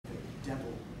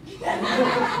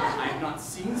I have not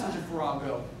seen such a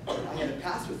farrago. I had a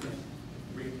pass with him,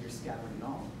 rapier scabbard and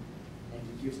all, and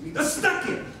he gives me the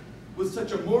stuck-in with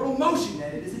such a mortal motion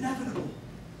that it is inevitable.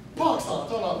 Box off,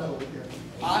 don't not meddle with him.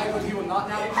 Aye, but he will not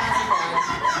now be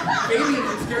pacified. Fabian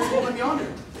can scarce hold him yonder.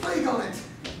 Plague on it!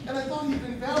 And I thought he'd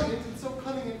been valiant and so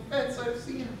cunning in fence, I've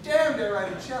seen him damned ere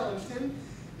I'd have challenged him.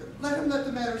 Let him let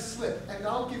the matter slip, and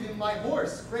I'll give him my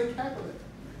horse, Grey Capulet.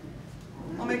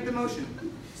 I'll make the motion.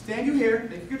 Stand you here,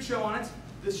 make a good show on it.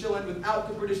 This shall end without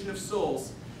the perdition of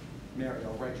souls. Mary,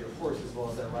 I'll ride your horse as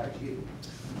well as I ride you.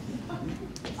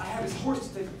 I have his horse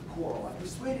to take up the quarrel. I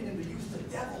persuaded him to use the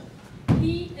devil.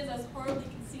 He is as horribly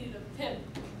conceited a pimp.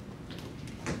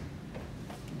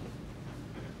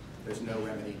 There's no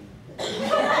remedy.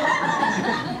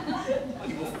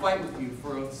 He will fight with you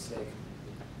for oath's sake.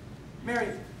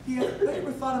 Mary, he hath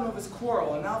never thought him of his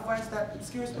quarrel, and now finds that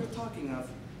scarce worth talking of.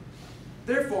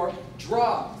 Therefore,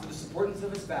 draw to the supportance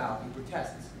of his vow. He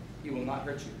protests he will not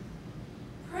hurt you.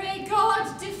 Pray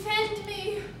God, defend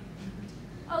me.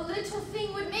 A little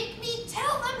thing would make me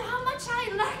tell them how much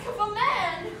I lack of a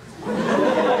man.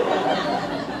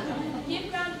 Give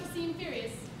ground if you seem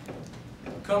furious.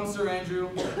 Come, Sir Andrew.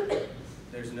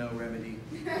 There's no remedy.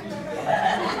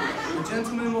 The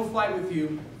gentleman will fight with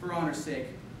you for honor's sake.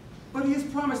 But he has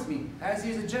promised me, as he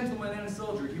is a gentleman and a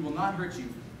soldier, he will not hurt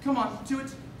you. Come on, to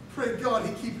it. Pray God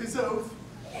he keep his oath.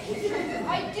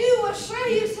 I do assure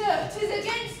you, sir, 'tis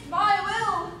against my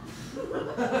will.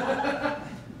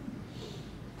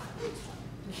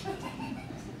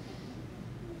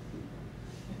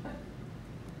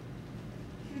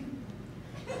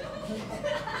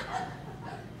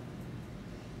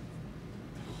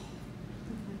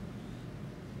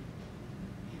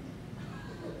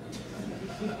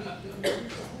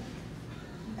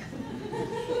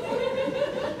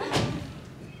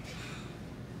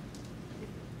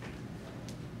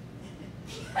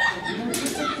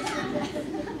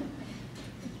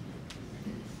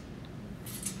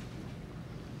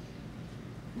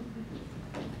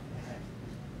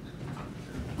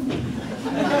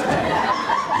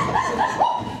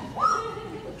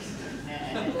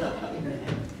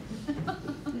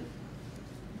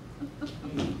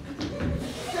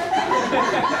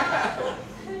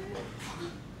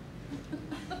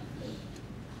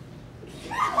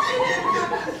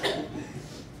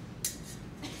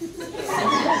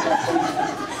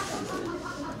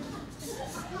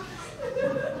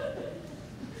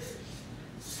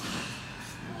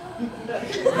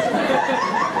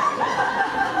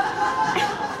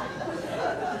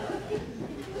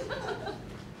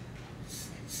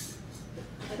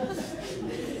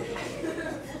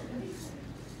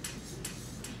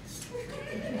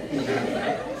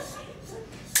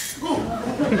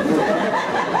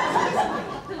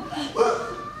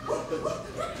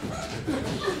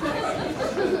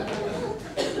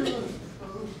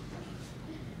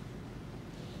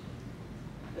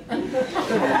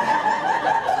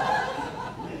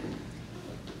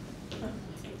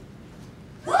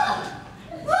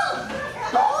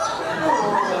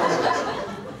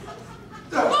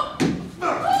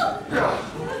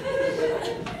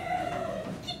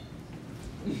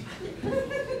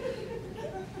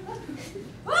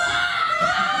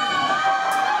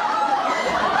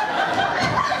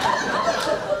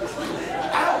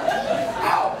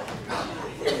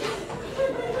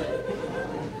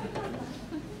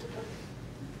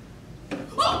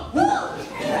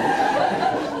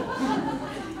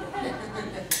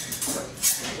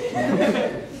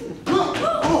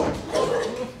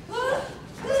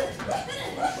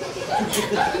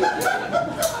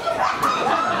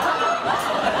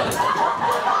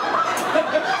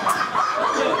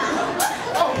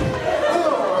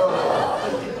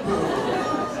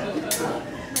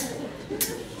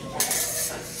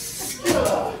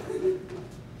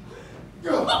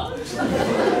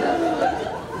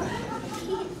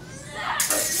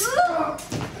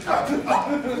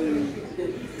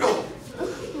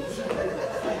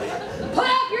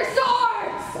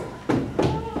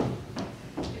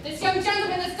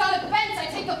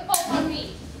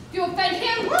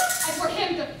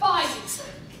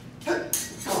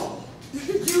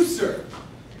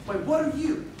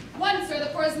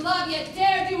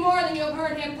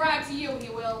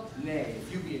 Nay,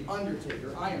 if you be an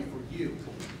undertaker, I am for you.